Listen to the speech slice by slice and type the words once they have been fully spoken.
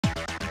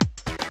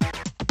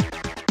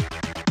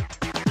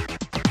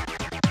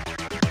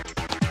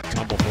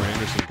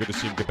good to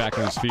see him get back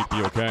on his feet,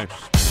 be okay.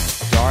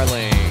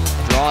 Darling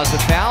draws the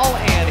foul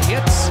and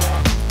hits.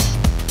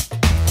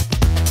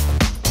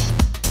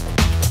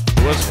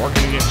 Lewis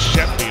working against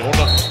Sheffield.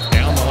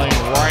 Down the lane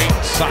right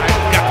side.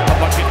 Got the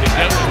bucket to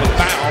get to the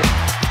foul.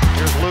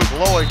 Here's Luke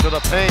Lloyd to the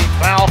paint.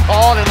 Foul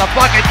called and the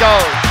bucket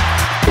goes.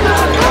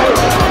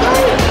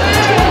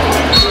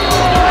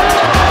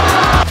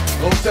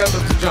 Low step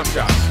up to jump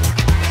shots.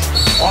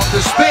 Off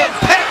the spin,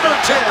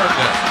 Pemberton!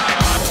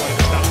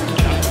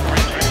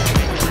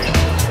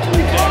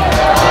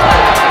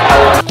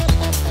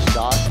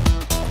 Scott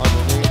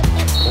underneath,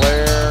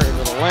 Blair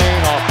into the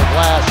lane, off the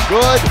glass,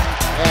 good,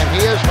 and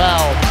he is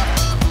fouled.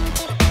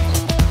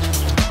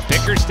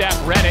 Bickerstaff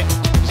read it.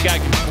 He's got to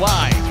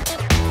comply.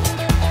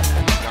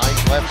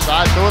 Nice left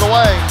side, threw it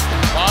away.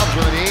 Bob's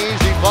with an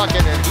easy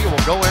bucket, and he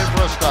will go in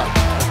for a stop.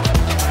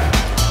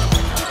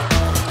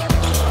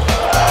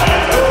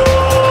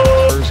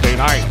 Thursday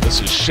night,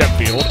 this is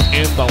Sheffield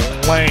in the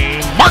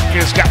lane.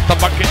 Marcus got the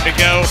bucket to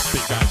go.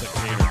 Big guys at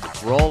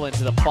Tater. Roll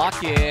into the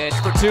bucket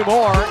for two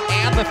more,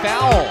 and the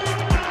foul.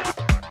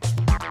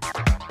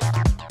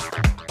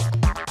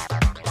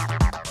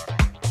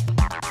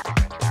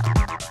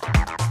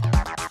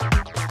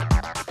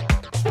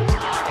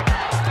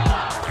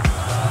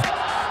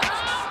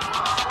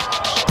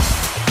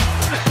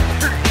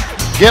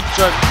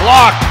 Gibson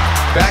blocked.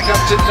 Back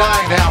up to 9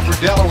 now for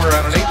Delaware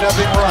on an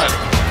 8-0 run.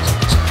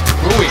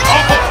 Bowie.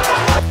 Oh!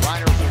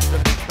 Miners was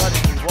going to be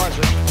cutting, he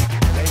wasn't.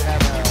 And they have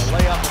a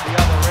layup at the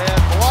other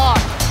end.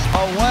 Blocked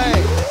away.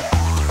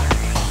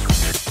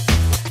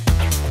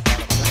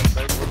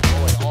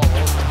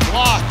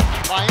 Blocked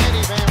by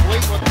Andy Van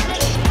Vliet with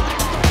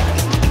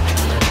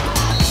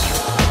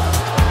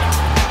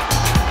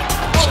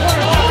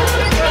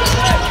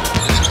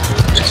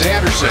It's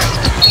Anderson.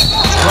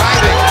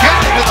 Driving,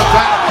 getting to the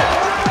foul.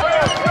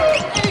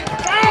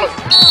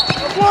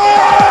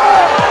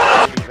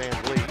 Van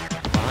Vliet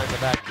behind the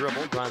back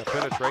dribble, trying to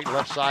penetrate.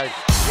 Left side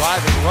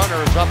driving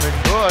runner is up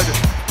and good.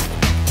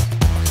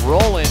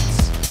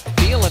 Rollins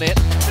feeling it,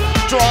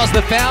 draws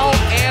the foul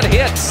and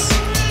hits.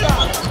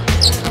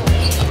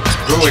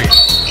 Bowie.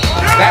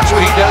 That's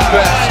what he does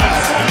best.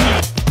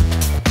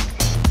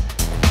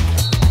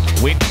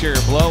 Winter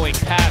blowing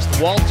past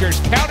Walters,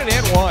 counted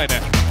and one.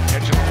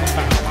 Catching on the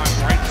foul line,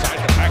 right side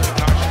to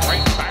McIntosh,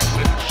 right back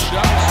with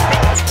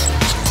shots.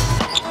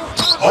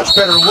 Much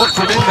better look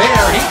from in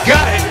there. He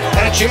got it.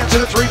 And a chance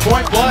at a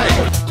three-point play.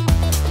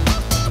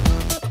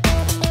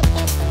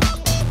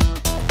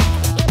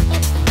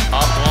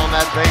 Up on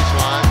that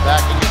baseline,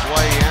 backing his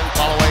way in.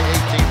 Holloway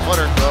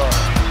 18-footer.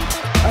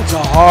 That's a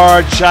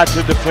hard shot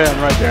to defend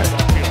right there.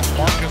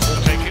 Marcus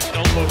will take it,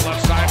 elbow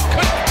left side.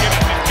 Couldn't get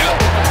it to go.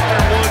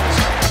 There Woods.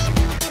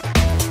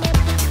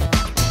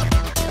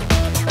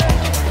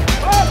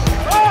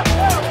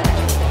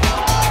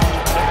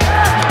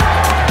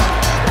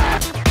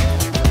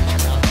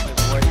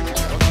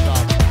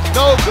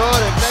 No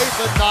good, and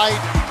Nathan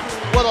Knight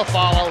with a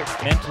follow.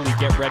 Mentally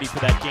get ready for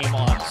that game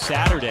on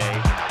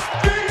Saturday.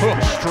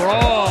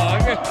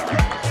 Strong.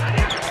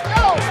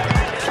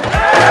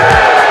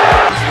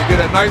 You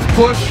get a nice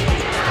push.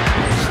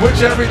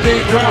 Switch everything.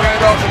 Come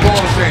right off the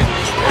ball. There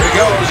he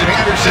goes. And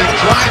Anderson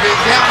drives.